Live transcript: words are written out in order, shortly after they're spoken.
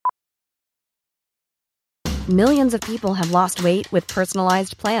Millions of people have lost weight with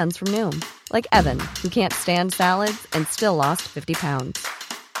personalized plans from Noom. Like Evan, who can't stand salads and still lost 50 pounds.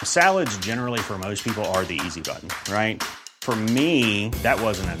 Salads generally for most people are the easy button, right? For me, that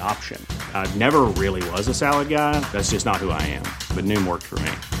wasn't an option. I never really was a salad guy. That's just not who I am. But Noom worked for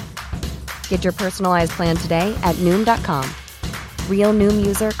me. Get your personalized plan today at Noom.com. Real Noom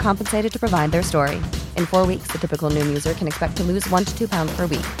user compensated to provide their story. In 4 weeks, the typical Noom user can expect to lose 1 to 2 pounds per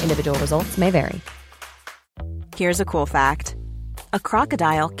week. Individual results may vary. Here's a cool fact. A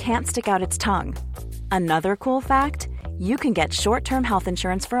crocodile can't stick out its tongue. Another cool fact, you can get short-term health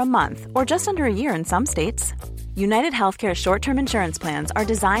insurance for a month or just under a year in some states. United Healthcare short-term insurance plans are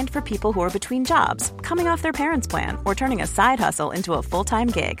designed for people who are between jobs, coming off their parents' plan, or turning a side hustle into a full-time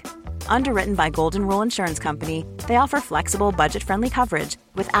gig. Underwritten by Golden Rule Insurance Company, they offer flexible, budget-friendly coverage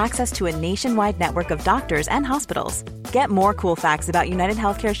with access to a nationwide network of doctors and hospitals. Get more cool facts about United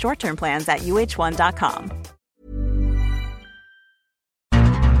Healthcare short-term plans at uh1.com.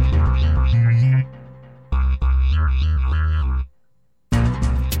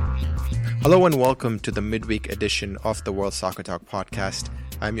 Hello and welcome to the midweek edition of the World Soccer Talk podcast.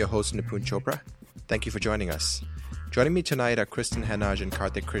 I'm your host Nipun Chopra. Thank you for joining us. Joining me tonight are Kristen Henaj and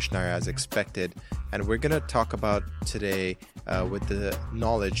Karthik Krishnaiyer as expected, and we're going to talk about today with the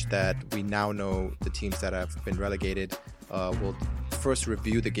knowledge that we now know the teams that have been relegated. We'll first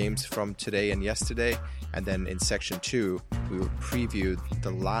review the games from today and yesterday, and then in section 2 we will preview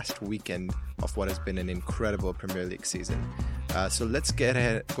the last weekend of what has been an incredible Premier League season. So let's go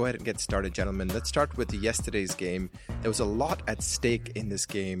ahead and get started, gentlemen. Let's start with yesterday's game. There was a lot at stake in this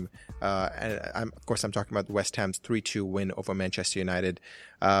game. And I'm talking about West Ham's 3-2 win over Manchester United.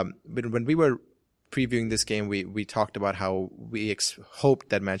 But when we were previewing this game, we talked about how we hoped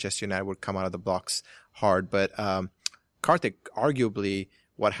that Manchester United would come out of the blocks hard. But Karthik, arguably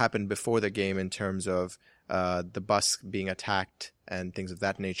what happened before the game in terms of the bus being attacked and things of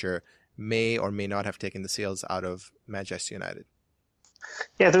that nature may or may not have taken the seals out of Manchester United.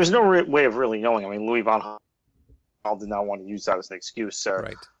 Yeah, there's no way of really knowing. I mean, Louis van Gaal did not want to use that as an excuse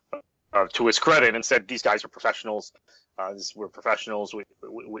to his credit, and said these guys are professionals. We're professionals. We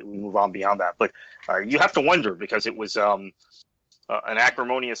move on beyond that. But you have to wonder, because it was an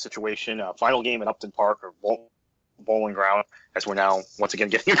acrimonious situation, final game at Upton Park, or Bowling Ground, as we're now once again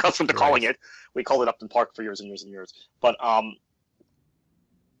getting accustomed to calling it. We called it Upton Park for years and years and years. But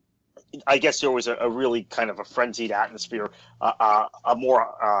I guess there was a really kind of a frenzied atmosphere, a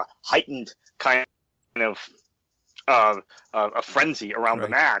more heightened kind of a frenzy around the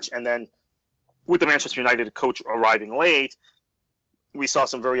match. And then with the Manchester United coach arriving late, we saw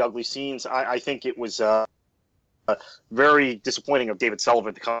some very ugly scenes. I think it was very disappointing of David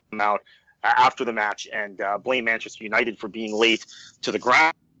Sullivan to come out after the match and blame Manchester United for being late to the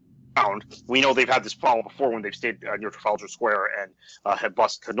ground. We know they've had this problem before when they've stayed near Trafalgar Square and have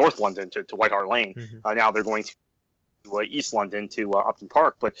bused to North London to White Hart Lane. Mm-hmm. Now they're going to East London to Upton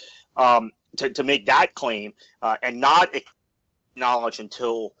Park. But to make that claim and not acknowledge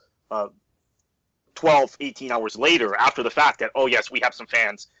until 12, 18 hours later after the fact that, oh, yes, we have some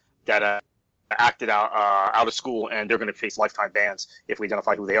fans that acted out of school and they're going to face lifetime bans if we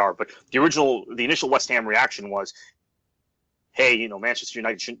identify who they are. But the initial West Ham reaction was, hey, Manchester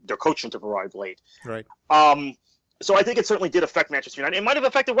United, their coach shouldn't have arrived late. Right. So I think it certainly did affect Manchester United. It might have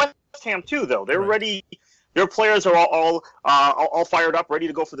affected West Ham too, though. They're ready. Their players are all fired up, ready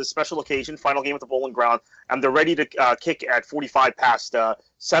to go for this special occasion, final game at the Bowling Ground, and they're ready to kick at 45 past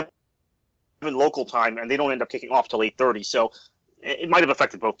 7 local time, and they don't end up kicking off till 8:30. So it might have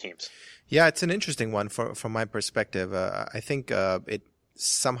affected both teams. Yeah, it's an interesting one from my perspective. I think it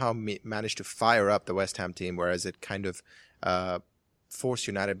somehow managed to fire up the West Ham team, whereas it kind of force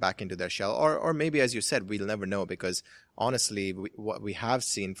United back into their shell, or maybe, as you said, we'll never know, because honestly, what we have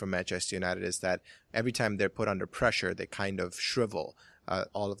seen from Manchester United is that every time they're put under pressure, they kind of shrivel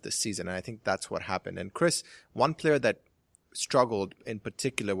all of this season, and I think that's what happened. And Chris, one player that struggled in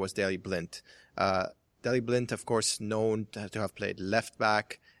particular was Daley Blind. Daley Blind, of course, known to have played left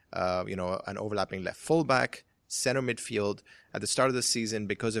back, an overlapping left fullback, center midfield. At the start of the season,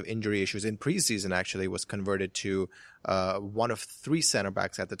 because of injury issues in preseason, actually was converted to one of 3 center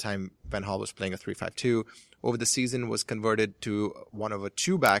backs. At the time Van Gaal was playing a 3-5-2. Over the season was converted to one of a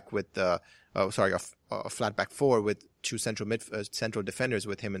 2-back with a flat back 4 with 2 central defenders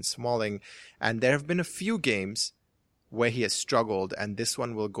with him and Smalling. And there have been a few games where he has struggled, and this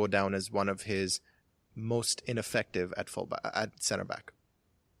one will go down as one of his most ineffective at center back.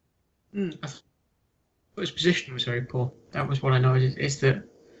 But his position was very poor. That was what I noticed. Is that,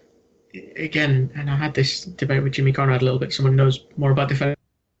 again, and I had this debate with Jimmy Conrad a little bit. Someone who knows more about defending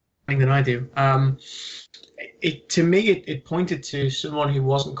than I do. to me, it pointed to someone who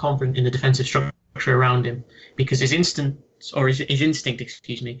wasn't confident in the defensive structure around him, because his instinct,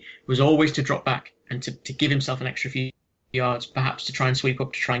 was always to drop back and to give himself an extra few yards, perhaps to try and sweep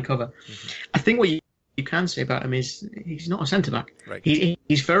up, to try and cover. Mm-hmm. I think what you can say about him is he's not a centre-back. Right.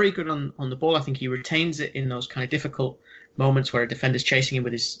 He's very good on the ball. I think he retains it in those kind of difficult moments where a defender's chasing him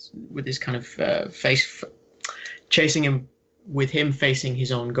with his kind of chasing him with him facing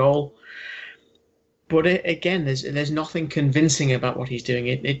his own goal. But again, there's nothing convincing about what he's doing.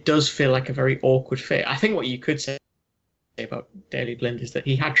 It does feel like a very awkward fit. I think what you could say about Daley Blind is that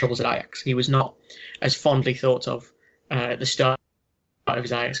he had troubles at Ajax. He was not as fondly thought of at the start of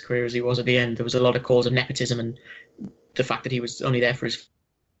his Ajax career as he was at the end. There was a lot of calls of nepotism and the fact that he was only there for his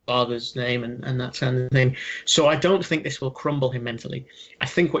father's name and that kind of thing. So I don't think this will crumble him mentally. I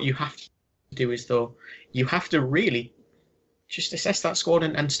think what you have to do is, though, you have to really just assess that squad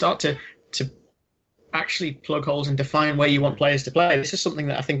and start to actually plug holes and define where you want players to play. This is something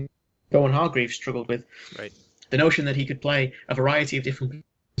that I think Owen Hargreaves struggled with. Right. The notion that he could play a variety of different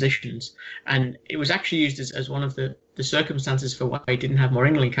positions. And it was actually used as one of the circumstances for why he didn't have more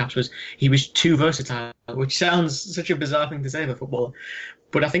England caps, was he was too versatile, which sounds such a bizarre thing to say for football.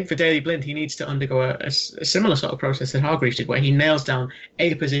 But I think for Daley Blind, he needs to undergo a similar sort of process that Hargreaves did, where he nails down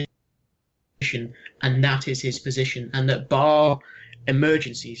a position and that is his position, and that bar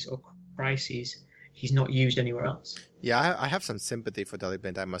emergencies or crises, he's not used anywhere else. Yeah, I have some sympathy for Daley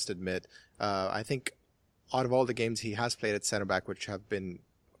Blind, I must admit. I think out of all the games he has played at centre back, which have been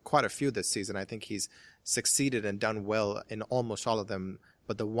quite a few this season, I think he's succeeded and done well in almost all of them.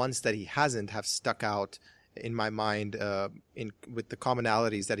 But the ones that he hasn't have stuck out in my mind with the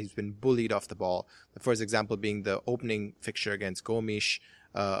commonalities that he's been bullied off the ball. The first example being the opening fixture against Gomes,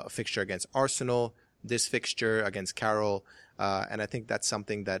 a fixture against Arsenal, this fixture against Carroll. And I think that's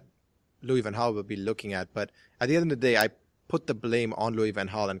something that Louis van Gaal will be looking at. But at the end of the day, I put the blame on Louis van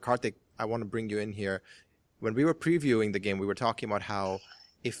Gaal. And Kartik, I want to bring you in here. When we were previewing the game, we were talking about how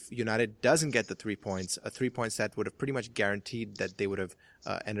if United doesn't get the 3 points, a 3 points that would have pretty much guaranteed that they would have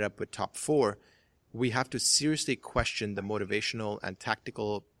ended up with top 4, we have to seriously question the motivational and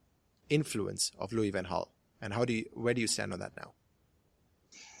tactical influence of Louis van Gaal. And where do you stand on that now?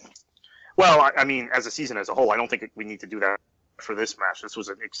 Well, I mean, as a season as a whole, I don't think we need to do that for this match. This was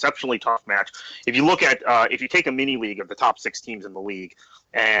an exceptionally tough match. If you look at, if you take a mini league of the top 6 teams in the league,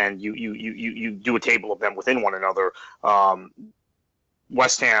 and you do a table of them within one another,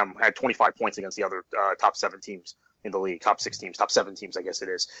 West Ham had 25 points against the other top 7 teams in the league, top 6 teams, top 7 teams, I guess it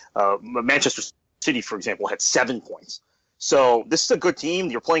is. Manchester City, for example, had 7 points. So this is a good team.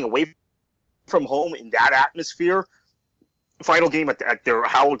 You're playing away from home in that atmosphere. Final game at their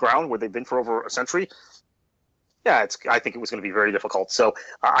hallowed ground where they've been for over a century. Yeah, I think it was going to be very difficult. So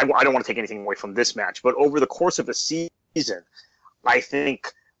I don't want to take anything away from this match. But over the course of the season, I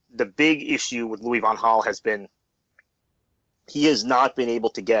think the big issue with Louis van Gaal has been he has not been able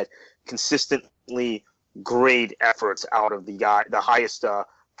to get consistently great efforts out of the highest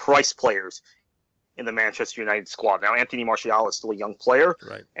price players in the Manchester United squad. Now, Anthony Martial is still a young player,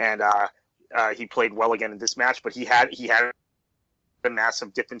 right, and he played well again in this match, but he had a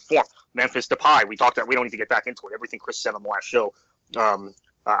massive dip in form. Memphis Depay, we don't need to get back into it. Everything Chris said on the last show,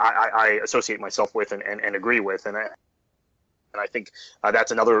 I associate myself with and agree with, and I think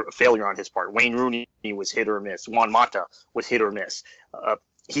that's another failure on his part. Wayne Rooney was hit or miss. Juan Mata was hit or miss.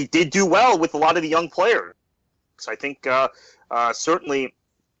 He did do well with a lot of the young players. So I think certainly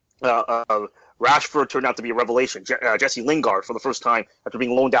Rashford turned out to be a revelation. Jesse Lingard, for the first time after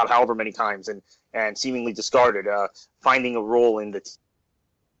being loaned out however many times and seemingly discarded, finding a role in the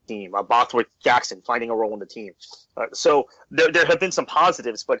team. Bothwick Jackson finding a role in the team. So there have been some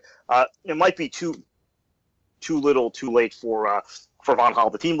positives, but it might be too little, too late for Van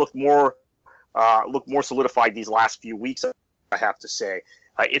Gaal. The team looked more solidified these last few weeks, I have to say.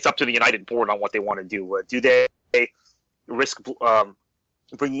 It's up to the United board on what they want to do. Do they risk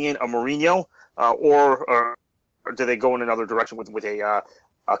bringing in a Mourinho, or do they go in another direction with a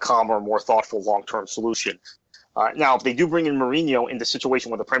calmer, more thoughtful, long-term solution? Now, if they do bring in Mourinho in the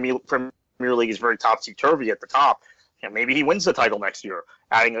situation where the Premier League is very topsy-turvy at the top, maybe he wins the title next year,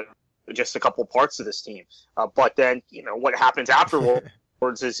 adding just a couple parts to this team. But then, what happens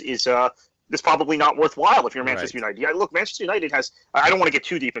afterwards is probably not worthwhile if you're Manchester United. Yeah, look, Manchester United has – I don't want to get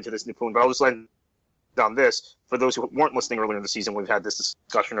too deep into this, Nipun, but I'll just end on this. For those who weren't listening earlier in the season, we've had this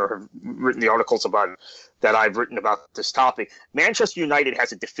discussion or have written the articles about it that I've written about this topic. Manchester United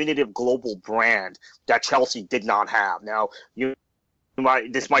has a definitive global brand that Chelsea did not have. Now,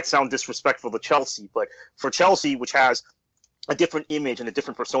 this might sound disrespectful to Chelsea, but for Chelsea, which has a different image and a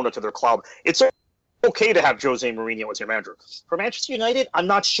different persona to their club, it's okay to have Jose Mourinho as your manager. For Manchester United, I'm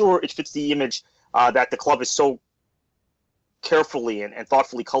not sure it fits the image that the club is so carefully and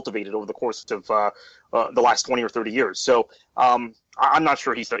thoughtfully cultivated over the course of the last 20 or 30 years. So I'm not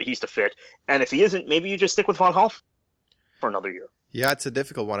sure he's the fit. And if he isn't, maybe you just stick with Van Gaal for another year. Yeah, it's a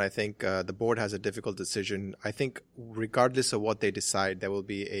difficult one. I think the board has a difficult decision. I think regardless of what they decide, there will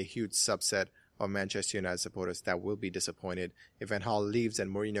be a huge subset of Manchester United supporters that will be disappointed. If Van Gaal leaves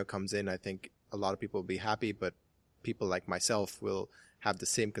and Mourinho comes in, I think a lot of people will be happy, but people like myself will have the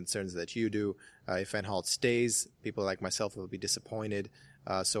same concerns that you do. If Van Gaal stays, people like myself will be disappointed.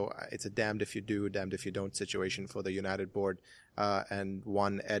 So it's a damned if you do, damned if you don't situation for the United board and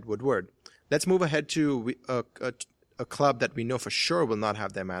one Ed Woodward. Let's move ahead to a club that we know for sure will not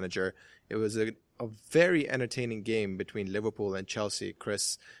have their manager. It was a very entertaining game between Liverpool and Chelsea.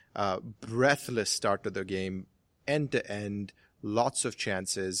 Chris, breathless start to the game, end to end, lots of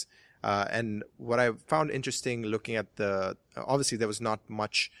chances. And what I found interesting looking at obviously there was not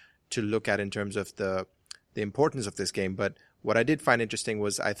much to look at in terms of the importance of this game, but what I did find interesting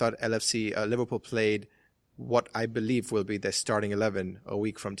was I thought Liverpool played what I believe will be their starting 11 a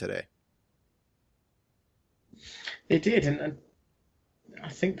week from today. They did, and I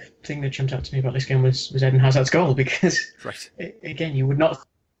think the thing that jumped out to me about this game was Eden Hazard's goal, because again, you would not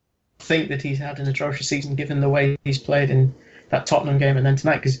think that he's had an atrocious season given the way he's played in that Tottenham game and then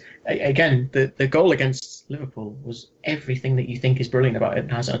tonight, because again, the goal against Liverpool was everything that you think is brilliant about Eden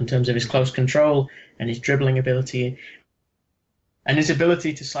Hazard in terms of his close control and his dribbling ability, and his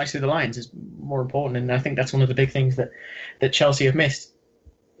ability to slice through the lines is more important, and I think that's one of the big things that Chelsea have missed.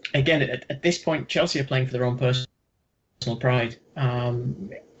 Again, at this point, Chelsea are playing for their own personal pride.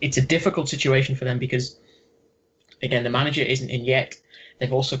 It's a difficult situation for them because, again, the manager isn't in yet.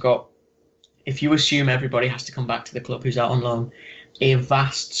 They've also got, if you assume everybody has to come back to the club who's out on loan, a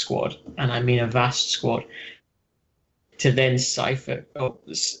vast squad, and I mean a vast squad, to then sieve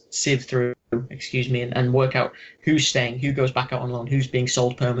through, and work out who's staying, who goes back out on loan, who's being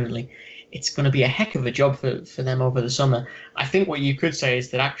sold permanently. It's going to be a heck of a job for them over the summer. I think what you could say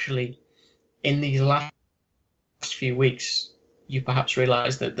is that actually in these last few weeks, you perhaps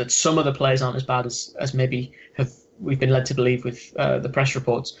realise that some of the players aren't as bad as maybe we've been led to believe with the press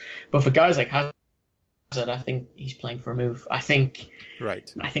reports. But for guys like Hazard, I think he's playing for a move. I think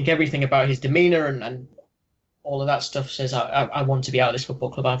everything about his demeanour and all of that stuff says I want to be out of this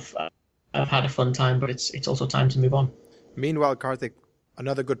football club. I've had a fun time, but it's also time to move on. Meanwhile, Karthik,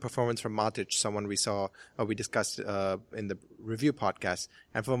 another good performance from Matic, someone we discussed in the review podcast.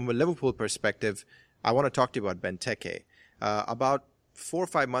 And from a Liverpool perspective, I want to talk to you about Benteke. About 4 or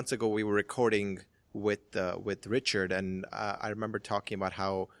 5 months ago, we were recording with Richard, and I remember talking about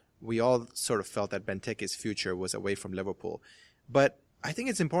how we all sort of felt that Benteke's future was away from Liverpool. But I think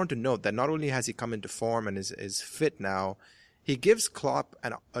it's important to note that not only has he come into form and is fit now, he gives Klopp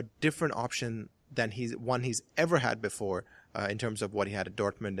a different option than he's ever had before in terms of what he had at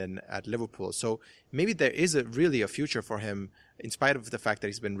Dortmund and at Liverpool. So maybe there is really a future for him, in spite of the fact that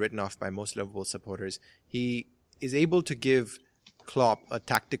he's been written off by most Liverpool supporters. He is able to give Klopp a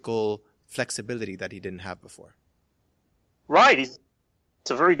tactical flexibility that he didn't have before. Right.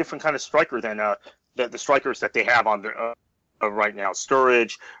 It's a very different kind of striker than the strikers that they have on right now.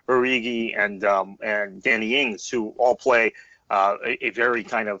 Sturridge, Origi, and Danny Ings, who all play a very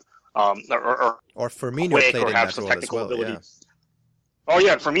kind of or Firmino played in that role as well. Yeah. Oh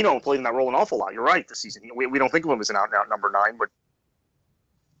yeah, Firmino played in that role an awful lot. You're right. This season, we don't think of him as an out-and-out number 9, but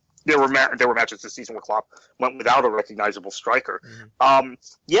there were matches this season where Klopp went without a recognizable striker. Mm-hmm.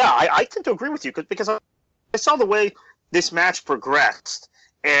 I tend to agree with you because I saw the way this match progressed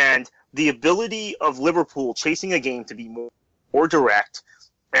and the ability of Liverpool chasing a game to be more direct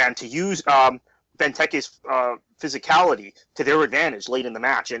and to use Benteke's physicality to their advantage late in the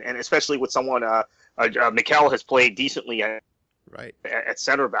match, and especially with someone Mikel has played decently at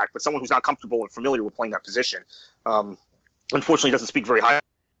center back, but someone who's not comfortable and familiar with playing that position. Unfortunately, doesn't speak very highly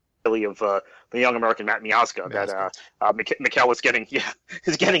of the young American Matt Miazga that Mikel is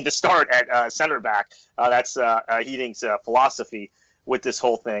getting the start at center back. That's Heating's philosophy with this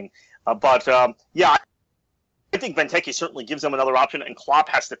whole thing. I think Benteke certainly gives them another option, and Klopp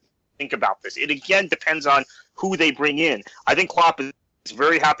has to think about this. It again depends on who they bring in. I think Klopp is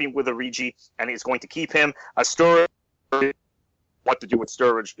very happy with Origi, and he's going to keep him. Sturridge, what to do with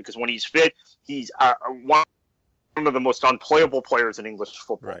Sturridge, because when he's fit, he's one of the most unplayable players in English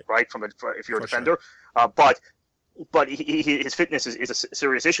football, right? If you're a defender, sure. But his fitness is a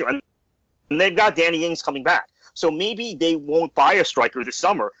serious issue, and they've got Danny Ings coming back, so maybe they won't buy a striker this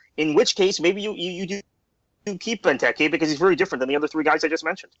summer. In which case, maybe you do keep Benteke because he's very different than the other three guys I just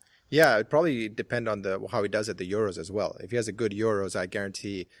mentioned. Yeah, it'd probably depend on how he does at the Euros as well. If he has a good Euros, I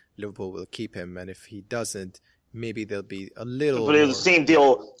guarantee Liverpool will keep him. And if he doesn't, maybe there'll be a little. But it's the same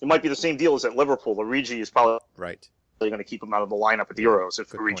deal. It might be the same deal as at Liverpool. Origi is probably right. Going to keep him out of the lineup at the Euros if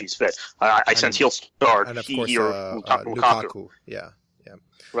Origi's fit. I sense he'll start. And of course, Lukaku. Yeah.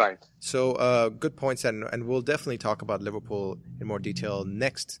 Right. So good points, and we'll definitely talk about Liverpool in more detail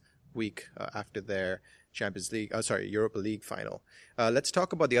next week after their Europa League final. Let's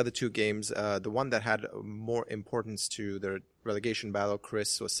talk about the other two games. The one that had more importance to the relegation battle,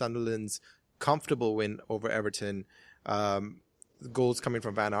 Chris, was Sunderland's comfortable win over Everton. Goals coming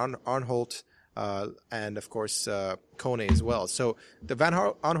from Van Aanholt. And of course, Kone as well. So the Van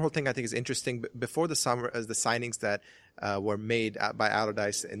Aanholt thing I think is interesting. Before the summer, as the signings that were made by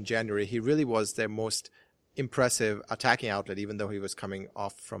Allardyce in January, he really was their most impressive attacking outlet, even though he was coming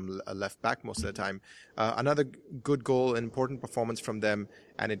off from a left back most of the time. Another good goal, an important performance from them,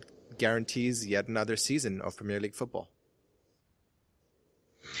 and it guarantees yet another season of Premier League football.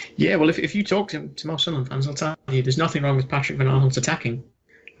 Yeah, well, if you talk to most Sunderland fans, they'll tell you there's nothing wrong with Patrick Van Aanholt's attacking.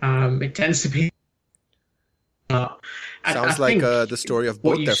 It tends to be. Sounds like the story of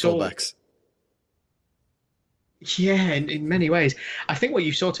both their fullbacks. Yeah, in many ways. I think what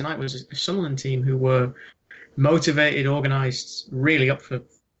you saw tonight was a Sunderland team who were motivated, organised, really up for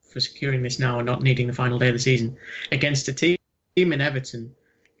securing this now and not needing the final day of the season, against a team in Everton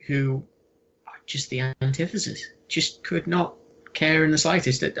who are just the antithesis, just could not care in the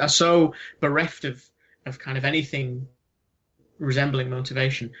slightest, that are so bereft of kind of anything resembling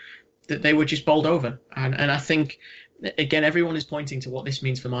motivation that they were just bowled over. And I think, again, everyone is pointing to what this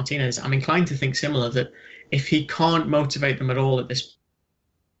means for Martinez. I'm inclined to think similar, that if he can't motivate them at all at this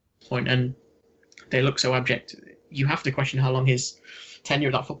point and they look so abject, you have to question how long his tenure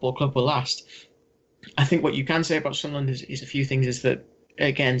at that football club will last. I think what you can say about Sunderland is a few things, is that,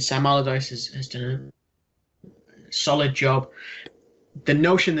 again, Sam Allardyce has done a solid job. The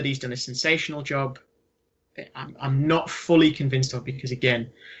notion that he's done a sensational job, I'm not fully convinced of, because, again,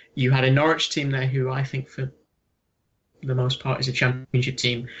 you had a Norwich team there who I think for the most part is a championship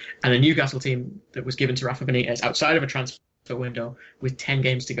team, and a Newcastle team that was given to Rafa Benitez outside of a transfer window with 10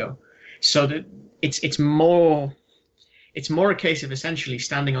 games to go. So that it's more a case of essentially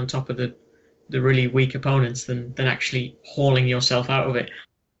standing on top of the really weak opponents than actually hauling yourself out of it.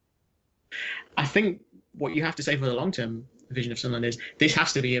 I think what you have to say for the long-term vision of Sunderland is this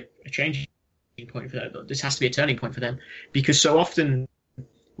has to be a changing point for them. This has to be a turning point for them, because so often,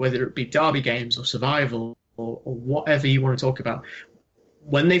 whether it be derby games or survival or whatever you want to talk about,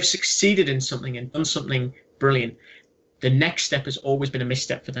 when they've succeeded in something and done something brilliant, the next step has always been a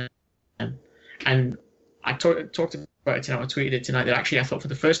misstep for them. And I talked about it tonight, I tweeted it tonight, that actually I thought for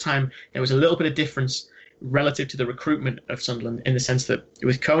the first time there was a little bit of difference relative to the recruitment of Sunderland, in the sense that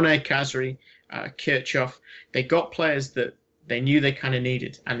with Kone, Khazri, Kirchhoff, they got players that they knew they kind of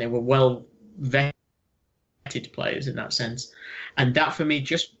needed, and they were well vetted players in that sense. And that, for me,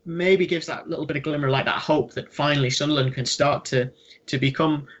 just maybe gives that little bit of glimmer, like that hope that finally Sunderland can start to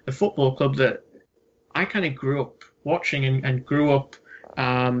become the football club that I kind of grew up watching and grew up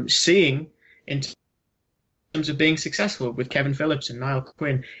seeing in terms of being successful with Kevin Phillips and Niall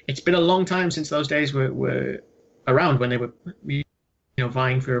Quinn. It's been a long time since those days were around, when they were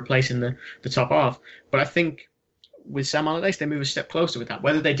vying for a place in the top half. But I think with Sam Allardyce, they move a step closer with that.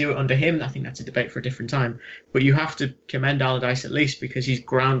 Whether they do it under him, I think that's a debate for a different time. But you have to commend Allardyce at least, because he's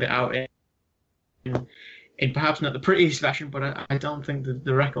ground it out in perhaps not the prettiest fashion, but I don't think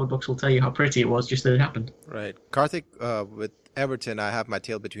the record books will tell you how pretty it was, just that it happened. Right. Karthik, with Everton, I have my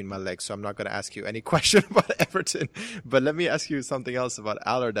tail between my legs, so I'm not going to ask you any question about Everton. But let me ask you something else about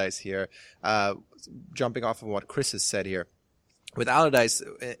Allardyce here, jumping off of what Chris has said here. With Allardyce,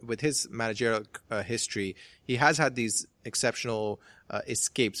 with his managerial history, he has had these exceptional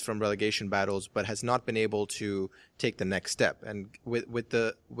escapes from relegation battles, but has not been able to take the next step. And with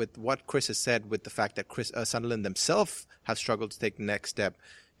what Chris has said, with the fact that Sunderland themselves have struggled to take the next step,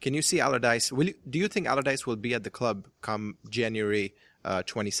 can you see Allardyce? Do you think Allardyce will be at the club come January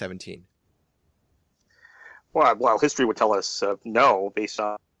 2017? Well, history would tell us no, based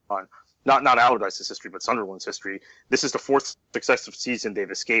on not Allardyce's history, but Sunderland's history. This is the fourth successive season they've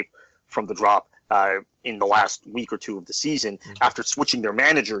escaped from the drop in the last week or two of the season, after switching their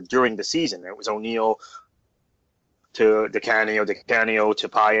manager during the season. It was O'Neill to Di Canio to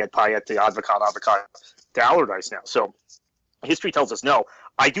Payet to Advocat to Allardyce now. So history tells us no.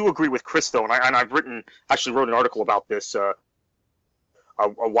 I do agree with Chris, though, and I've wrote an article about this a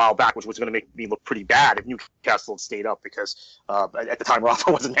while back, which was going to make me look pretty bad if Newcastle had stayed up, because at the time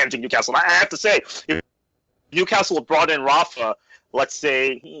Rafa wasn't managing Newcastle. And I have to say, if Newcastle had brought in Rafa, let's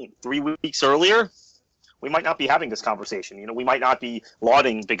say 3 weeks earlier, we might not be having this conversation. You know, we might not be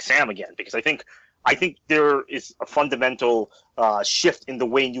lauding Big Sam again, because I think there is a fundamental shift in the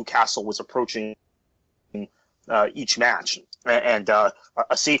way Newcastle was approaching each match, and a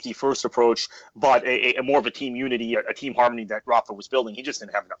safety-first approach, but a more of a team unity, a team harmony that Rafa was building. He just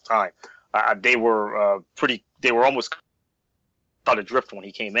didn't have enough time. They were almost cut adrift when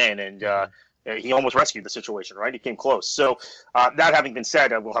he came in, and he almost rescued the situation, right? He came close. So that having been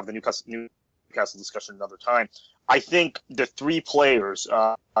said, we'll have the Newcastle discussion another time. I think the 3 players,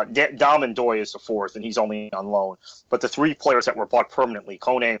 Dom and Doy is the 4th, and he's only on loan. But the 3 players that were bought permanently,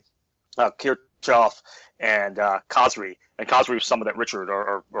 Kone, Kirchhoff, and Khazri. And Khazri was someone that Richard,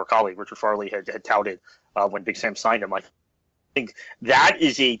 or colleague, Richard Farley, had touted when Big Sam signed him. I think that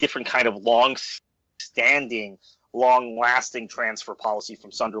is a different kind of long-standing, long-lasting transfer policy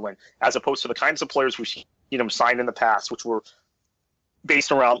from Sunderland, as opposed to the kinds of players we've seen them signed in the past, which were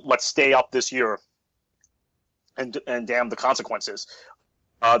based around let's stay up this year and damn the consequences,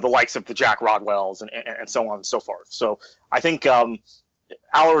 the likes of the Jack Rodwells and so on and so forth. So I think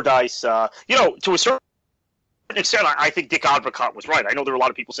Allardyce, to a certain extent, I think Dick Advocaat was right. I know there are a lot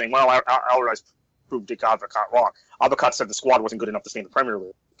of people saying, well, Allardyce proved Dick Advocaat wrong. Advocaat said the squad wasn't good enough to stay in the Premier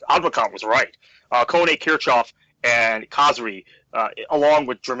League. Advocaat was right. Kone, Kirchhoff, and Khazri, along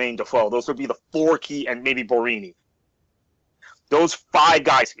with Jermaine Defoe, those would be the 4 key, and maybe Borini. Those 5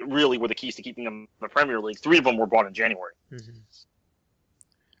 guys really were the keys to keeping them in the Premier League. 3 of them were brought in January.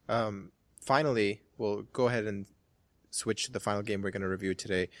 Mm-hmm. Finally, we'll go ahead and switch to the final game we're going to review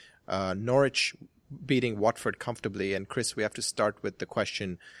today. Norwich beating Watford comfortably. And Chris, we have to start with the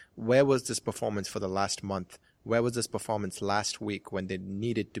question, where was this performance for the last month? Where was this performance last week when they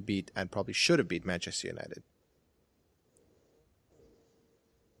needed to beat and probably should have beat Manchester United?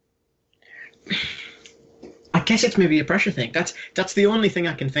 I guess it's maybe a pressure thing. That's the only thing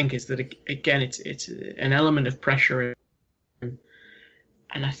I can think is that, again, it's an element of pressure.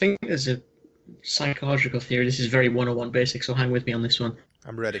 And I think there's a psychological theory. This is very 101 basic, so hang with me on this one.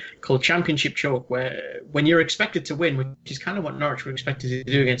 I'm ready. Called championship choke, where when you're expected to win, which is kind of what Norwich were expected to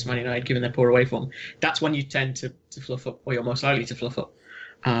do against Man United, given their poor away form, that's when you tend to fluff up, or you're most likely to fluff up.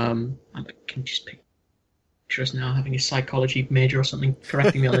 I can just picture us now having a psychology major or something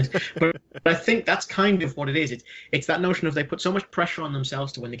correcting me on this. But I think that's kind of what it is. It's that notion of they put so much pressure on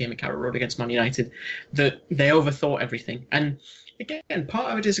themselves to win the game at Carrow Road against Man United that they overthought everything. And again,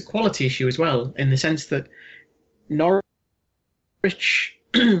 part of it is a quality issue as well, in the sense that Norwich,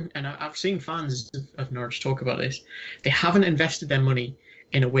 and I've seen fans of Norwich talk about this, they haven't invested their money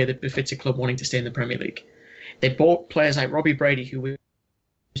in a way that befits a club wanting to stay in the Premier League. They bought players like Robbie Brady, who was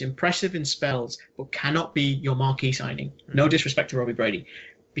impressive in spells, but cannot be your marquee signing. No disrespect to Robbie Brady,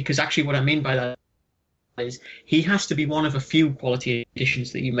 because actually what I mean by that is he has to be one of a few quality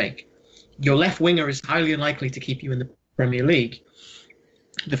additions that you make. Your left winger is highly unlikely to keep you in the Premier League.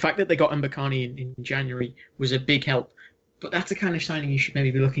 The fact that they got Mbakani in January was a big help, but that's the kind of signing you should maybe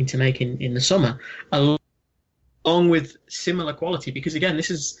be looking to make in the summer, along with similar quality, because again,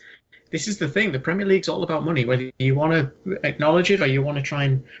 this is the thing. The Premier League's all about money, whether you want to acknowledge it or you want to try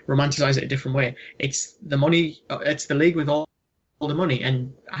and romanticize it a different way. It's the money. It's the league with all the money,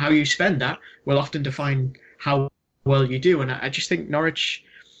 and how you spend that will often define how well you do. And I just think Norwich,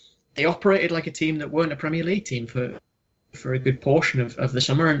 they operated like a team that weren't a Premier League team for a good portion of the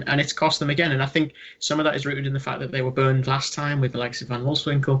summer, and it's cost them again. And I think some of that is rooted in the fact that they were burned last time with the likes of Van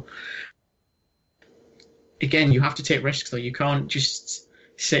Wolfswinkel. Again, you have to take risks, though. You can't just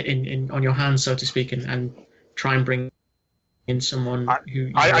sit on your hands, so to speak, and try and bring in someone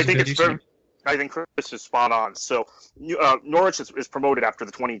who... I think it's very... I think Chris is spot on. So Norwich is promoted after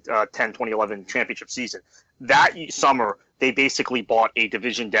the 2010-2011 championship season. That summer, they basically bought a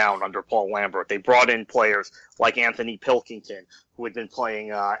division down under Paul Lambert. They brought in players like Anthony Pilkington, who had been playing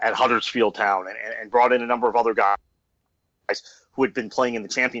at Huddersfield Town, and brought in a number of other guys who had been playing in the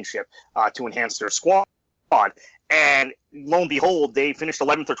championship to enhance their squad. And lo and behold, they finished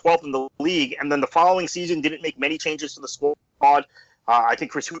 11th or 12th in the league, and then the following season didn't make many changes to the squad. I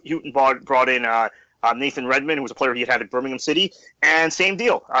think Chris Hughton brought in Nathan Redmond, who was a player he had at Birmingham City, and same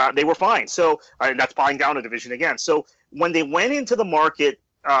deal. They were fine. So that's buying down a division again. So when they went into the market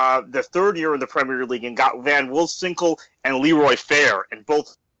the third year in the Premier League and got Van Wolfswinkel and Leroy Fair, and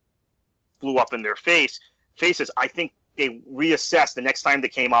both blew up in their faces, I think they reassessed the next time they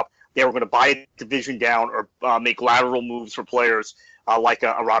came up. They were going to buy a division down or make lateral moves for players like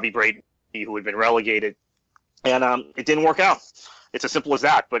a Robbie Brady, who had been relegated. And it didn't work out. It's as simple as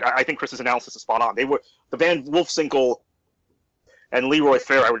that. But I think Chris's analysis is spot on. They were the Van Wolfswinkel and Leroy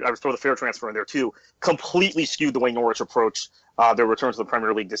Fair, I would throw the Fair transfer in there too, completely skewed the way Norwich approached their return to the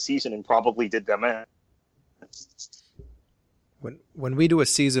Premier League this season and probably did them in. When we do a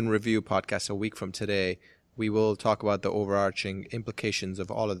season review podcast a week from today, we will talk about the overarching implications of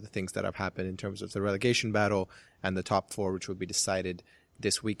all of the things that have happened in terms of the relegation battle and the top four, which will be decided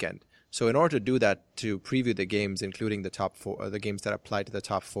this weekend. So in order to do that, to preview the games, including the top four, the games that apply to the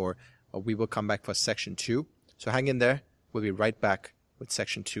top four, we will come back for section 2. So hang in there. We'll be right back with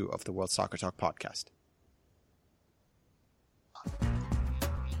section 2 of the World Soccer Talk podcast.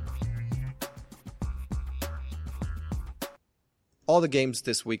 All the games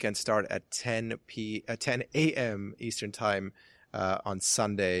this weekend start at 10 a.m. Eastern Time on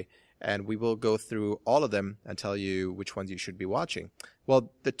Sunday, and we will go through all of them and tell you which ones you should be watching.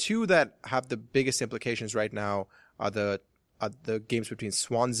 Well, the two that have the biggest implications right now are the games between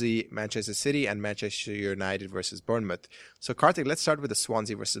Swansea, Manchester City, and Manchester United versus Bournemouth. So, Karthik, let's start with the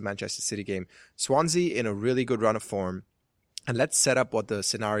Swansea versus Manchester City game. Swansea in a really good run of form, and let's set up what the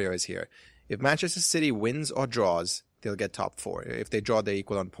scenario is here. If Manchester City wins or draws, they'll get top four. If they draw, they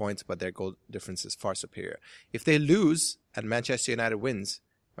equal on points, but their goal difference is far superior. If they lose and Manchester United wins,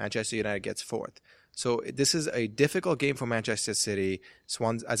 Manchester United gets fourth. So this is a difficult game for Manchester City.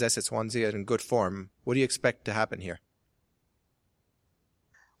 As I said, Swansea are in good form. What do you expect to happen here?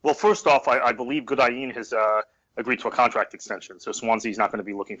 Well, first off, I believe Gudaian has agreed to a contract extension. So Swansea's not going to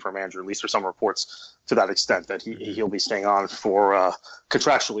be looking for a manager, at least there's some reports to that extent that he'll be staying on for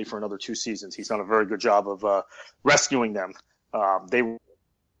contractually for another 2 seasons. He's done a very good job of rescuing them. They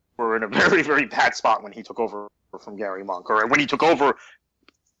were in a very, very bad spot when he took over from Gary Monk, or when he took over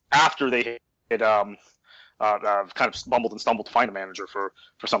after they had kind of bumbled and stumbled to find a manager for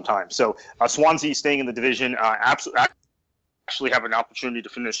some time. So Swansea staying in the division, actually have an opportunity to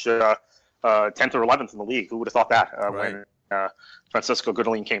finish 10th or 11th in the league. Who would have thought that when Francisco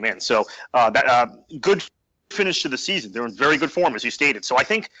Gudaian came in? So that good finish to the season. They're in very good form, as you stated. So I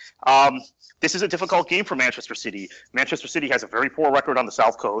think this is a difficult game for Manchester City. Manchester City has a very poor record on the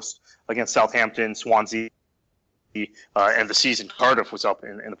South Coast against Southampton, Swansea, and the season Cardiff was up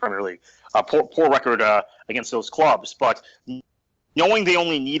in the Premier League. Poor record against those clubs. But knowing they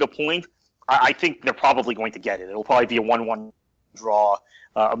only need a point, I think they're probably going to get it. It'll probably be a 1-1 draw,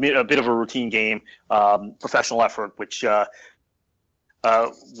 a bit of a routine game, professional effort, which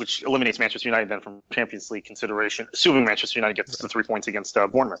eliminates Manchester United then from Champions League consideration, assuming Manchester United gets the 3 points against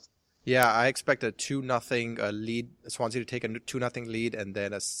Bournemouth. Yeah, I expect a 2-0 lead, Swansea to take a 2-0 lead, and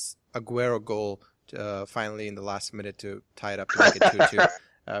then a Aguero goal finally in the last minute to tie it up to make it 2-2.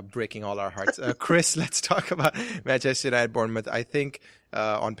 Breaking all our hearts. Chris, let's talk about Manchester United Bournemouth. I think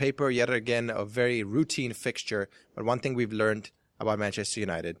on paper, yet again, a very routine fixture. But one thing we've learned about Manchester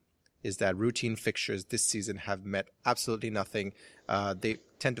United is that routine fixtures this season have met absolutely nothing. They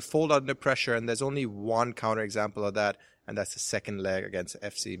tend to fold under pressure, and there's only one counterexample of that, and that's the second leg against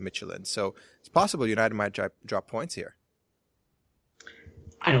FC Midtjylland. So it's possible United might drop points here.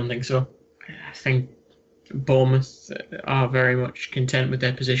 I don't think so. I think Bournemouth are very much content with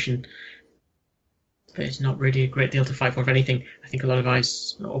their position. There's not really a great deal to fight for. If anything, I think a lot of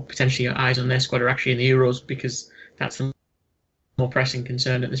eyes, or potentially eyes on their squad, are actually in the Euros, because that's the more pressing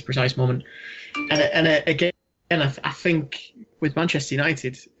concern at this precise moment. And again, I think with Manchester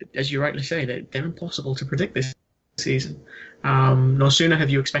United, as you rightly say, they're impossible to predict this season. No sooner have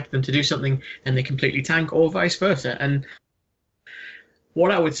you expected them to do something than they completely tank, or vice versa. And what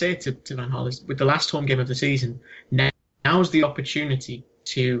I would say to Van Gaal is, with the last home game of the season, now's the opportunity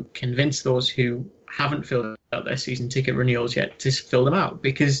to convince those who haven't filled out their season ticket renewals yet to fill them out.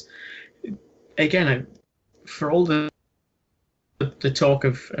 Because, again, for all the talk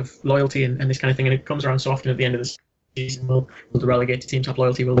of loyalty and this kind of thing, and it comes around so often at the end of the season, will the relegated teams have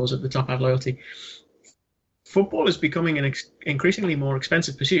loyalty? Will those at the top have loyalty? Football is becoming an increasingly more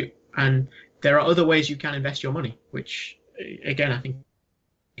expensive pursuit, and there are other ways you can invest your money, which, again, I think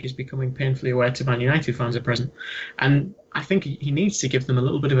is becoming painfully aware to Man United fans at present. And I think he needs to give them a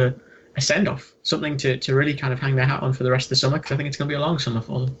little bit of a send-off, something to really kind of hang their hat on for the rest of the summer, because I think it's going to be a long summer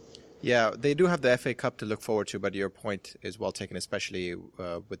for them. Yeah, they do have the FA Cup to look forward to, but your point is well taken, especially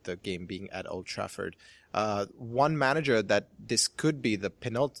with the game being at Old Trafford. One manager that this could be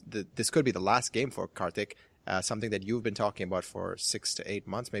this could be the last game for, Karthik, something that you've been talking about for 6 to 8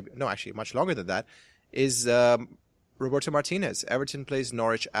 months, maybe, no, actually much longer than that, is Roberto Martinez. Everton plays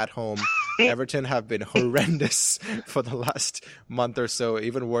Norwich at home. Everton have been horrendous for the last month or so,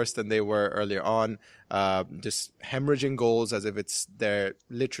 even worse than they were earlier on. Just hemorrhaging goals as if it's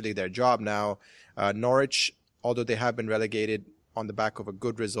literally their job now. Norwich, although they have been relegated on the back of a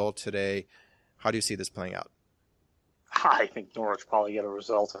good result today, how do you see this playing out? I think Norwich probably get a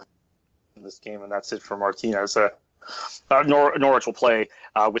result in this game, and that's it for Martinez. Norwich will play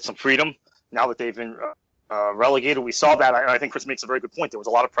with some freedom now that they've been relegated. We saw that. I think Chris makes a very good point. There was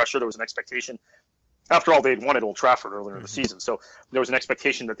a lot of pressure. There was an expectation. After all, they'd won at Old Trafford earlier in the season, so there was an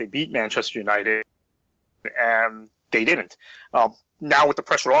expectation that they beat Manchester United, and they didn't. Now with the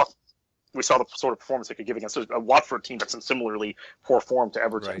pressure off, we saw the sort of performance they could give against a Watford team that's in similarly poor form to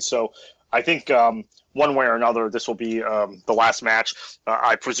Everton. Right. So I think one way or another, this will be the last match.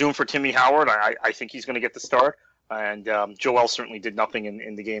 I presume for Timmy Howard, I think he's going to get the start. And Joel certainly did nothing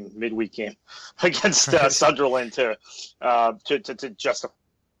in the midweek game against Sunderland to justify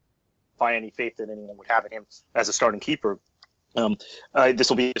any faith that anyone would have in him as a starting keeper. This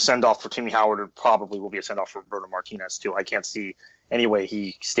will be a send-off for Timmy Howard, and probably will be a send-off for Roberto Martinez too. I can't see any way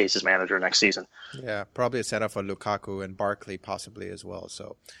he stays as manager next season. Yeah, probably a send-off for Lukaku and Barkley possibly as well.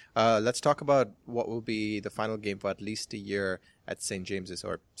 So let's talk about what will be the final game for at least a year at St. James's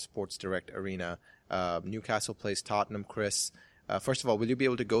or Sports Direct Arena. Newcastle plays Tottenham. Chris, first of all, will you be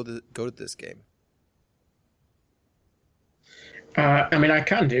able to go to this game? I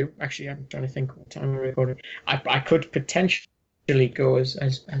can do. Actually, I'm trying to think what time we're recording. I could potentially go as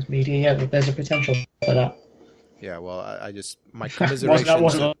media. Yeah, there's a potential for that. Yeah, well, I just my commiserations. That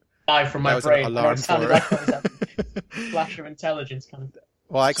wasn't live from my brain. An alarm sounded like it was a flash of intelligence kind of.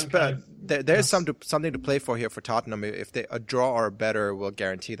 Well, I expect there's something to play for here for Tottenham. If a draw or better will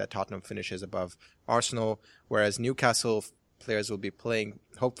guarantee that Tottenham finishes above Arsenal, whereas Newcastle players will be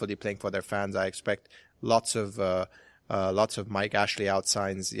hopefully playing for their fans. I expect lots of Mike Ashley out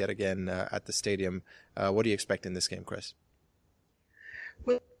signs yet again at the stadium. What do you expect in this game, Chris?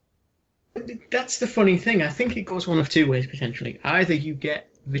 Well, that's the funny thing. I think it goes one of two ways, potentially. Either you get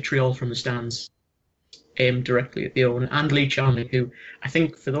vitriol from the stands aimed directly at the owner, and Lee Charnley, who I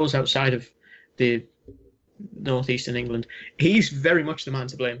think for those outside of the northeastern England, he's very much the man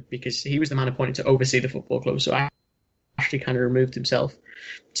to blame because he was the man appointed to oversee the football club. So Ashley kind of removed himself.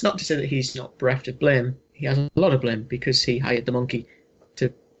 It's not to say that he's not bereft of blame. He has a lot of blame because he hired the monkey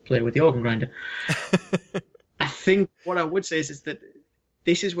to play with the organ grinder. I think what I would say is that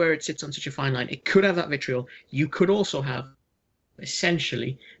this is where it sits on such a fine line. It could have that vitriol. You could also have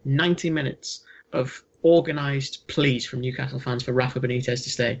essentially 90 minutes of organised pleas from Newcastle fans for Rafa Benitez to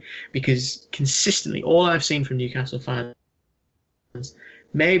stay, because consistently all I've seen from Newcastle fans,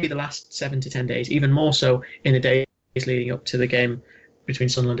 maybe the last 7 to 10 days, even more so in the days leading up to the game between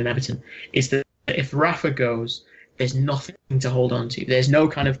Sunderland and Everton, is that if Rafa goes, there's nothing to hold on to. There's no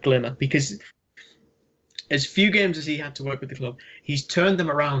kind of glimmer, because as few games as he had to work with the club, he's turned them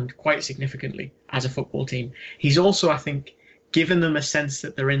around quite significantly as a football team. He's also, I think, given them a sense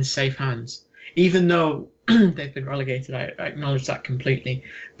that they're in safe hands. Even though they've been relegated, I acknowledge that completely.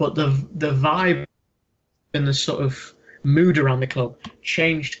 But the vibe and the sort of mood around the club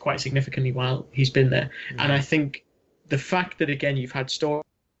changed quite significantly while he's been there. Mm-hmm. And I think the fact that, again, you've had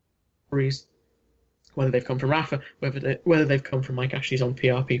stories, whether they've come from Rafa, whether they've come from Mike Ashley's own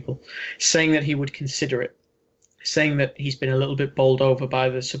PR people, saying that he would consider it, saying that he's been a little bit bowled over by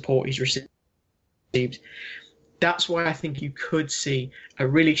the support he's received. That's why I think you could see a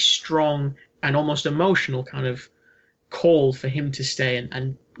really strong and almost emotional kind of call for him to stay.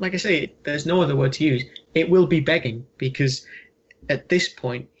 And like I say, there's no other word to use. It will be begging, because at this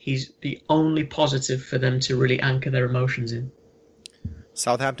point, he's the only positive for them to really anchor their emotions in.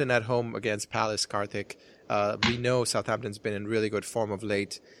 Southampton at home against Palace, Karthik. We know Southampton's been in really good form of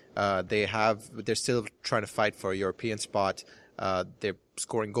late. They're still trying to fight for a European spot. They're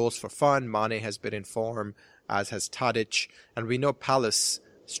scoring goals for fun. Mane has been in form, as has Tadic. And we know Palace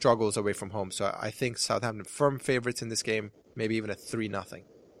struggles away from home. So I think Southampton firm favorites in this game, maybe even a 3-0.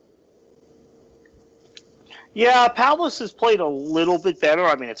 Yeah, Palace has played a little bit better.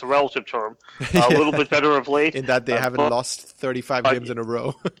 I mean, it's a relative term. A little bit better of late. In that they haven't lost 35 games in a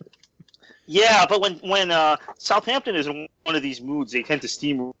row. Yeah, but when Southampton is in one of these moods, they tend to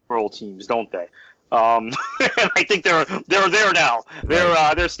steamroll teams, don't they? And I think they're there now. They're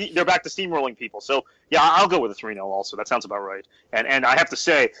back to steamrolling people. So yeah, I'll go with a 3-0 also. That sounds about right. And I have to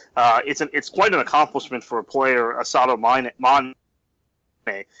say, it's quite an accomplishment for a player, Asado Mane.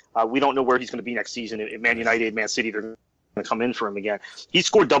 We don't know where he's going to be next season. At Man United, Man City, they're going to come in for him again. He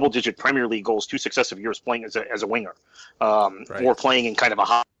scored double-digit Premier League goals 2 successive years playing as a winger, or playing in kind of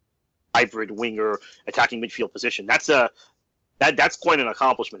a hybrid winger attacking midfield position. That's quite an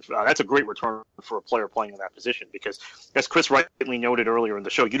accomplishment. That's a great return for a player playing in that position, because, as Chris rightly noted earlier in the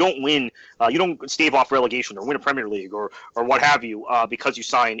show, you don't stave off relegation or win a Premier League or what have you because you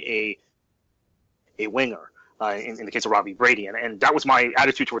sign a winger. In the case of Robbie Brady, and that was my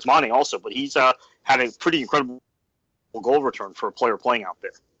attitude towards Mane also. But he's had a pretty incredible goal return for a player playing out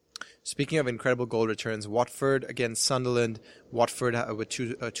there. Speaking of incredible goal returns, Watford against Sunderland. Watford with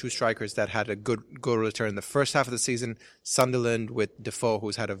two strikers that had a good goal return in the first half of the season. Sunderland with Defoe,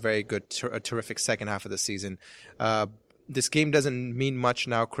 who's had a very good, terrific second half of the season. This game doesn't mean much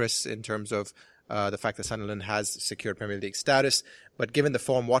now, Chris, in terms of the fact that Sunderland has secured Premier League status. But given the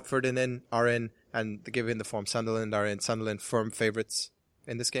form Watford are in, and given the form Sunderland are in, Sunderland firm favourites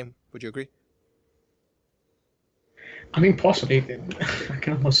in this game. Would you agree? I mean, possibly. I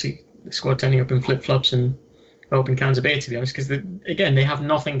can almost see the squad turning up in flip-flops and open cans of beer, to be honest, because, again, they have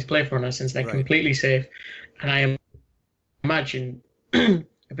nothing to play for in that sense. They're completely safe. And I imagine a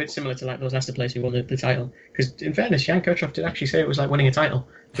bit similar to like those Leicester players who won the title. Because, in fairness, Jan Kirchhoff did actually say it was like winning a title,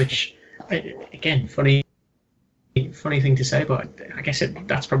 which, again, funny thing to say, but I guess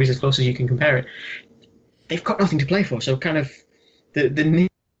that's probably as close as you can compare it. They've got nothing to play for, so kind of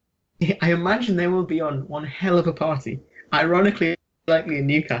I imagine they will be on one hell of a party, ironically, likely in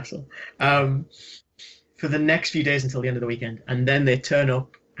Newcastle, for the next few days until the end of the weekend, and then they turn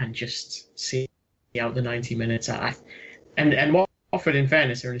up and just see out the 90 minutes. And Watford, in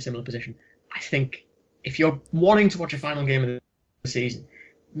fairness, are in a similar position. I think if you're wanting to watch a final game of the season,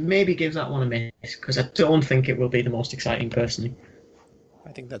 maybe give that one a miss, because I don't think it will be the most exciting, personally.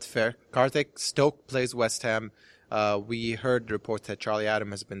 I think that's fair. Karthik, Stoke plays West Ham. We heard reports that Charlie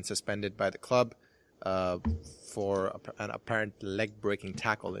Adam has been suspended by the club for an apparent leg-breaking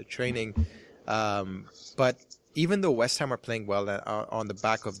tackle in training. But even though West Ham are playing well on the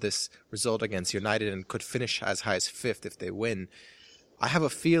back of this result against United and could finish as high as 5th if they win, I have a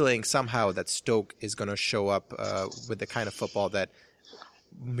feeling somehow that Stoke is going to show up with the kind of football that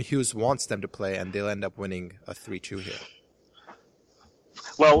Hughes wants them to play, and they'll end up winning a 3-2 here.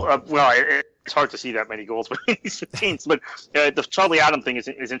 Well, it's hard to see that many goals between these two teams, but the Charlie Adam thing is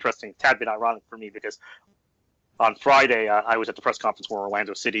interesting. A tad bit ironic for me, because on Friday I was at the press conference where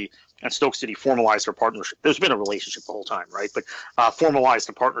Orlando City and Stoke City formalized their partnership. There's been a relationship the whole time, right? But formalized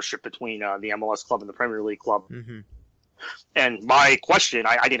a partnership between the MLS club and the Premier League club. Mm-hmm. And my question,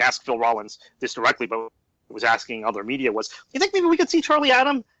 I didn't ask Phil Rollins this directly, but was asking other media was, do you think maybe we could see Charlie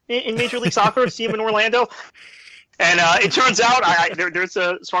Adam in Major League Soccer, see him in Orlando? And it turns out there's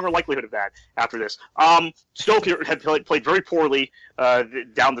a stronger likelihood of that after this. Stoke had played very poorly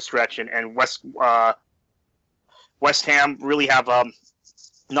down the stretch, and West Ham really have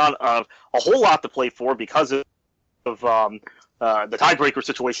not a whole lot to play for because of the tiebreaker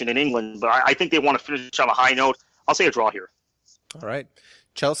situation in England. But I think they want to finish on a high note. I'll say a draw here. All right.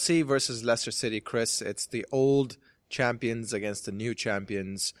 Chelsea versus Leicester City, Chris. It's the old champions against the new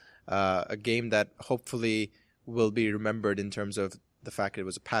champions. A game that hopefully will be remembered in terms of the fact that it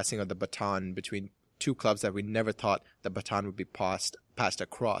was a passing of the baton between two clubs that we never thought the baton would be passed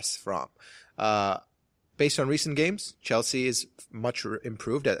across from. Based on recent games, Chelsea is much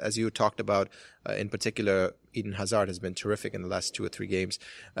improved, as you talked about. In particular, Eden Hazard has been terrific in the last 2 or 3 games.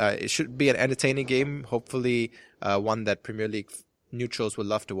 It should be an entertaining game, hopefully one that Premier League neutrals would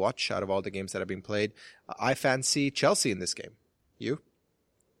love to watch out of all the games that have been played. I fancy Chelsea in this game. You?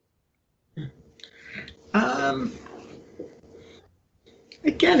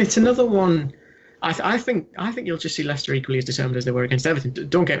 Again, it's another one. I think you'll just see Leicester equally as determined as they were against Everton.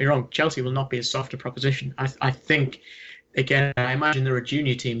 Don't get me wrong, Chelsea will not be as soft a proposition. I think, again, I imagine there are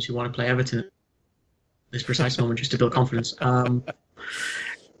junior teams who want to play Everton at this precise moment just to build confidence.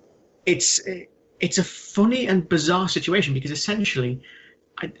 It's a funny and bizarre situation because essentially,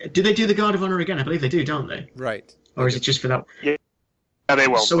 do they do the Guard of Honour again? I believe they do, don't they? Right. Or is it just for that? Yeah, they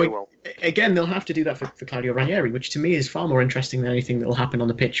will. So they will. Again, they'll have to do that for Claudio Ranieri, which to me is far more interesting than anything that will happen on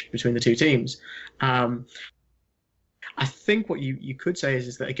the pitch between the two teams. I think what you could say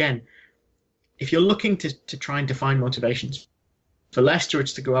is that, again, if you're looking to try and define motivations, for Leicester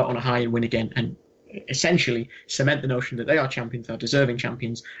it's to go out on a high and win again and essentially cement the notion that they are champions, they're deserving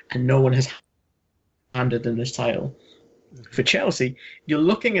champions, and no one has handed them this title. For Chelsea, you're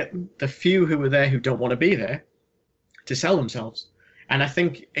looking at the few who are there who don't want to be there to sell themselves. And I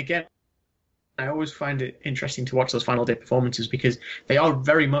think, again, I always find it interesting to watch those final day performances because they are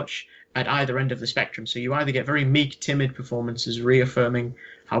very much at either end of the spectrum. So you either get very meek, timid performances reaffirming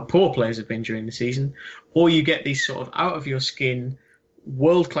how poor players have been during the season, or you get these sort of out-of-your-skin,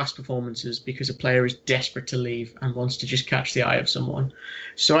 world-class performances because a player is desperate to leave and wants to just catch the eye of someone.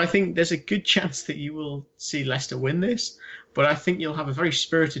 So I think there's a good chance that you will see Leicester win this, but I think you'll have a very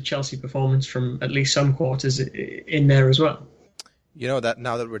spirited Chelsea performance from at least some quarters in there as well. You know, that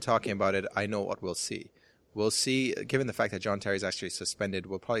now that we're talking about it, I know what we'll see. We'll see, given the fact that John Terry is actually suspended,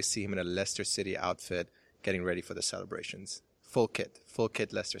 we'll probably see him in a Leicester City outfit getting ready for the celebrations. Full kit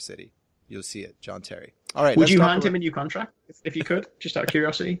Leicester City. you'll see it, John Terry. All right. Would you hand him a new contract if you could, just out of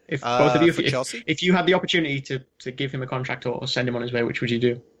curiosity? If both of you, if you had the opportunity to give him a contract or send him on his way, which would you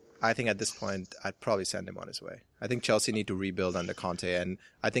do? I think at this point, I'd probably send him on his way. I think Chelsea need to rebuild under Conte, and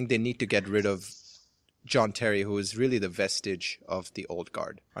I think they need to get rid of John Terry, who is really the vestige of the old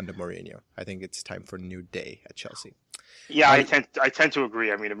guard under Mourinho. I think it's time for a new day at Chelsea. Yeah, I tend to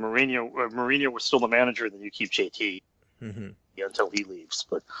agree. I mean, if Mourinho was still the manager, then you keep JT until he leaves.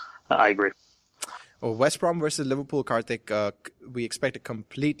 But I agree. Oh, West Brom versus Liverpool, Karthik. We expect a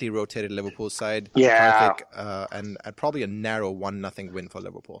completely rotated Liverpool side. Yeah. Karthik, and probably a narrow 1-0 win for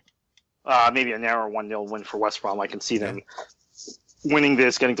Liverpool. Maybe a narrow 1-0 win for West Brom. I can see them winning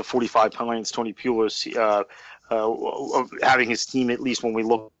this, getting to 45 points. Tony Pulis having his team, at least when we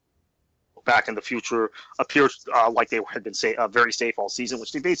look back in the future, appears like they had been very safe all season,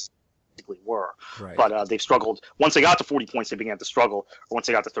 which they basically were. Right. But they've struggled. Once they got to 40 points, they began to struggle. Or once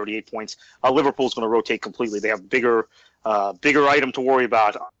they got to 38 points, Liverpool's going to rotate completely. They have bigger item to worry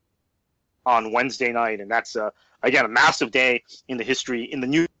about on Wednesday night, and that's again a massive day in the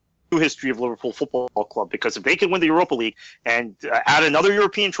new history of Liverpool Football Club, because if they can win the Europa League and add another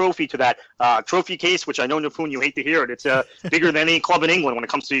European trophy to that trophy case, which I know, Nafun, you hate to hear it, it's bigger than any club in England when it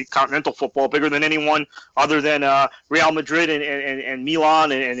comes to continental football, bigger than anyone other than Real Madrid and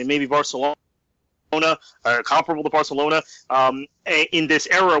Milan and maybe Barcelona, comparable to Barcelona, in this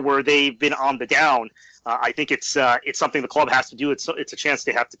era where they've been on the down. I think it's something the club has to do. It's a chance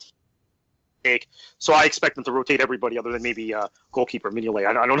they have to take. So I expect them to rotate everybody other than maybe goalkeeper Mignolet.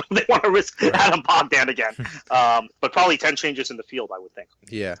 I don't know if they want to risk Adam Bogdan again. But probably 10 changes in the field, I would think.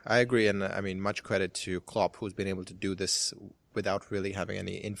 Yeah, I agree. And I mean, much credit to Klopp, who's been able to do this without really having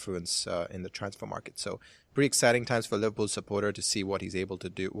any influence in the transfer market. So pretty exciting times for Liverpool supporter to see what he's able to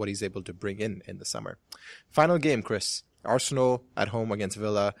do, what he's able to bring in the summer. Final game, Chris. Arsenal at home against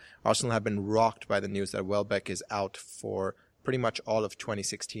Villa. Arsenal have been rocked by the news that Welbeck is out for pretty much all of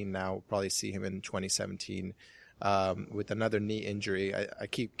 2016 now. We'll probably see him in 2017 with another knee injury. I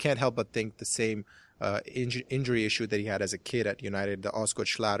can't help but think the same injury issue that he had as a kid at United, the Osgood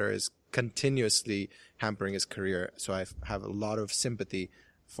Schlatter, is continuously hampering his career. So I have a lot of sympathy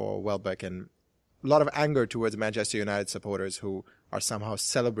for Welbeck and a lot of anger towards Manchester United supporters who are somehow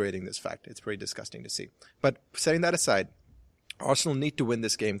celebrating this fact. It's pretty disgusting to see. But setting that aside, Arsenal need to win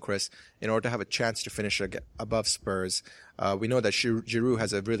this game, Chris, in order to have a chance to finish above Spurs. We know that Giroud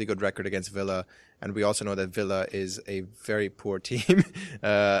has a really good record against Villa, and we also know that Villa is a very poor team.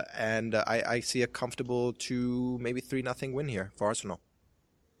 And I see a comfortable 2, maybe 3-0 win here for Arsenal.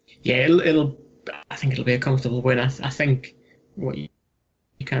 Yeah, I think it'll be a comfortable win. I think what you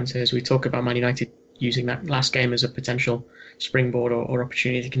can say is we talk about Man United using that last game as a potential springboard or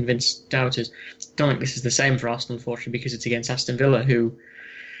opportunity to convince doubters. Don't think this is the same for Arsenal, unfortunately, because it's against Aston Villa, who,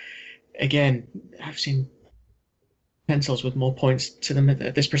 again, I've seen pencils with more points to them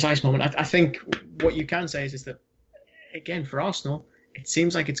at this precise moment. I think what you can say is that, again, for Arsenal, it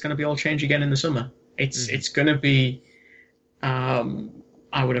seems like it's going to be all change again in the summer. It's going to be, I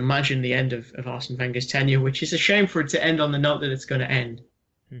would imagine, the end of Arsene Wenger's tenure, which is a shame for it to end on the note that it's going to end.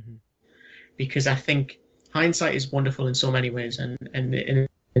 Mm-hmm. Because I think hindsight is wonderful in so many ways, and in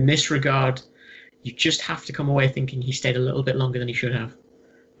this regard, you just have to come away thinking he stayed a little bit longer than he should have.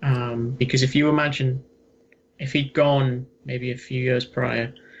 Because if you imagine, if he'd gone maybe a few years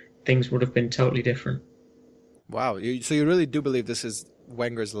prior, things would have been totally different. Wow. So you really do believe this is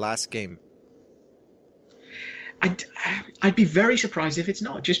Wenger's last game? I'd be very surprised if it's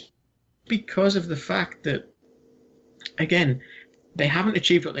not, just because of the fact that, again, they haven't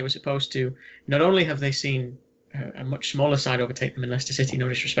achieved what they were supposed to. Not only have they seen a much smaller side overtake them in Leicester City, no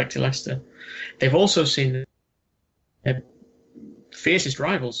disrespect to Leicester, they've also seen their fiercest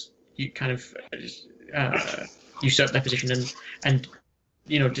rivals kind of usurp their position and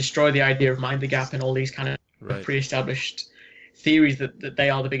destroy the idea of mind the gap and all these kind of pre-established theories that they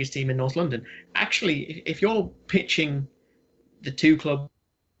are the biggest team in North London. Actually, if you're pitching the two clubs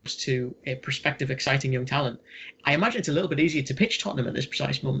to a prospective, exciting young talent, I imagine it's a little bit easier to pitch Tottenham at this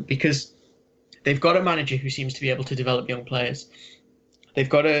precise moment because they've got a manager who seems to be able to develop young players. They've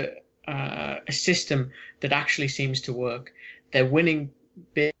got a system that actually seems to work. They're winning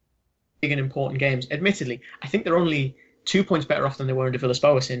big and important games. Admittedly, I think they're only 2 points better off than they were under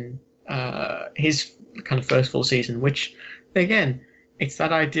Villas-Boas in his kind of first full season, which, again, it's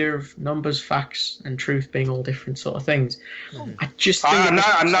that idea of numbers, facts, and truth being all different sort of things. I just think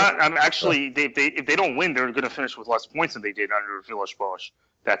I'm actually. If they don't win, they're going to finish with less points than they did under Villas-Boas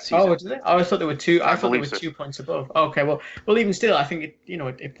that season. Oh, did they? Oh, I thought they were two. I thought they were 2 points above. Okay, well, even still, I think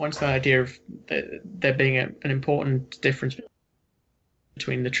it points to the idea of there being an important difference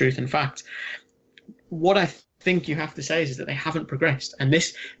between the truth and fact. What I think you have to say is that they haven't progressed, and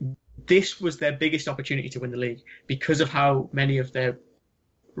this was their biggest opportunity to win the league because of how many of their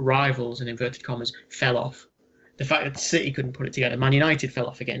rivals, in inverted commas, fell off. The fact that City couldn't put it together, Man United fell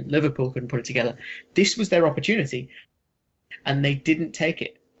off again, Liverpool couldn't put it together. This was their opportunity, and they didn't take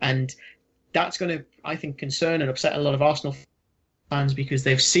it. And that's going to, I think, concern and upset a lot of Arsenal fans because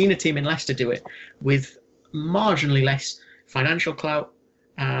they've seen a team in Leicester do it with marginally less financial clout,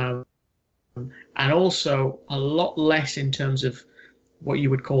 and also a lot less in terms of what you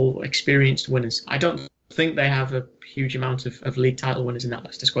would call experienced winners. I don't think they have a huge amount of league title winners in that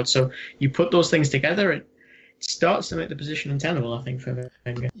Leicester squad. So you put those things together, it starts to make the position untenable, I think, for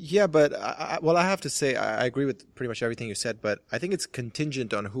Wenger. Yeah, but I have to say I agree with pretty much everything you said, but I think it's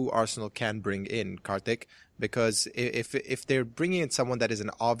contingent on who Arsenal can bring in, Karthik, because if they're bringing in someone that is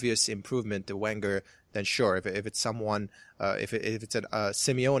an obvious improvement to Wenger, then sure. If it's someone, if it's a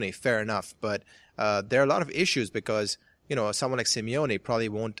Simeone, fair enough. But there are a lot of issues because someone like Simeone probably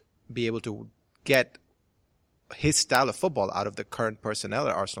won't be able to get his style of football out of the current personnel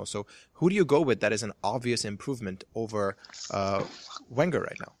at Arsenal. So who do you go with that is an obvious improvement over Wenger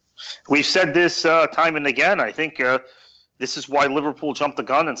right now? We've said this time and again. I think this is why Liverpool jumped the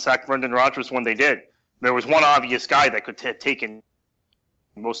gun and sacked Brendan Rodgers when they did. There was one obvious guy that could have taken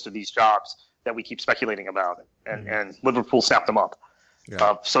most of these jobs that we keep speculating about, and Liverpool snapped them up.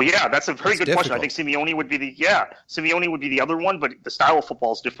 Yeah. That's a very good question. I think Simeone would be the other one, but the style of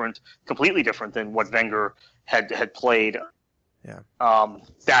football is different, completely different than what Wenger had played. Yeah.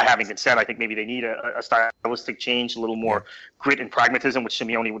 That having been said, I think maybe they need a stylistic change, a little more grit and pragmatism, which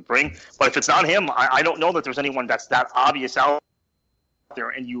Simeone would bring. But if it's not him, I don't know that there's anyone that's that obvious out there,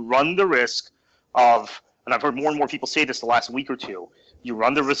 and you run the risk of, and I've heard more and more people say this the last week or two, you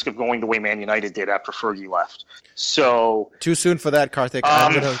run the risk of going the way Man United did after Fergie left. So too soon for that, Karthik.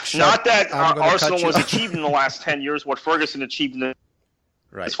 Not that Arsenal has achieved in the last 10 years what Ferguson achieved in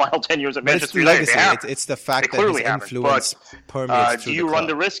his final 10 years at Manchester United. It's the fact that his influence permeates through do you run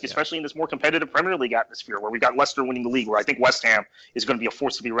the risk, especially in this more competitive Premier League atmosphere, where we've got Leicester winning the league, where I think West Ham is going to be a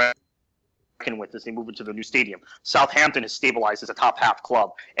force to be reckoned with as they move into the new stadium. Southampton has stabilized as a top half club.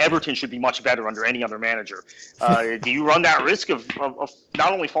 Everton should be much better under any other manager. Do you run that risk of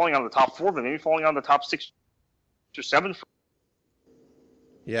not only falling out of the top four, but maybe falling out of the top 6 or 7?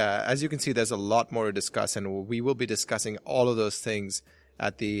 Yeah, as you can see, there's a lot more to discuss, and we will be discussing all of those things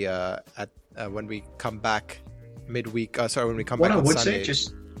at the when we come back midweek. When we come back on Sunday.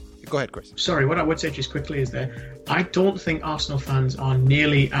 Go ahead, Chris. Sorry, what I would say just quickly is that I don't think Arsenal fans are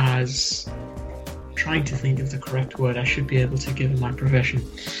nearly as, trying to think of the correct word I should be able to give in my profession.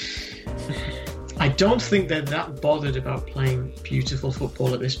 I don't think they're that bothered about playing beautiful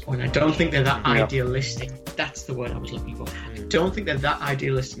football at this point. I don't think they're that idealistic. That's the word I was looking for. I don't think they're that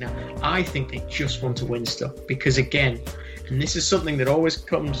idealistic now. I think they just want to win stuff. Because again, and this is something that always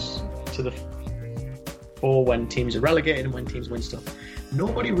comes to the fore when teams are relegated and when teams win stuff.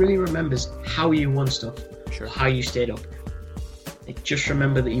 Nobody really remembers how you won stuff or how you stayed up. They just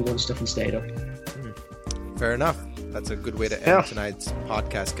remember that you won stuff and stayed up. Fair enough. That's a good way to end tonight's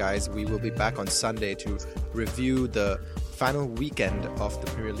podcast, guys. We will be back on Sunday to review the final weekend of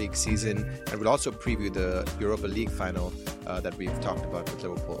the Premier League season, and we'll also preview the Europa League final that we've talked about with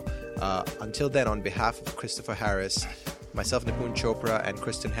Liverpool. Until then, on behalf of Christopher Harris, myself, Nipun Chopra, and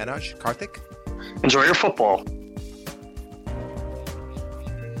Kristen Henash, Karthik, enjoy your football.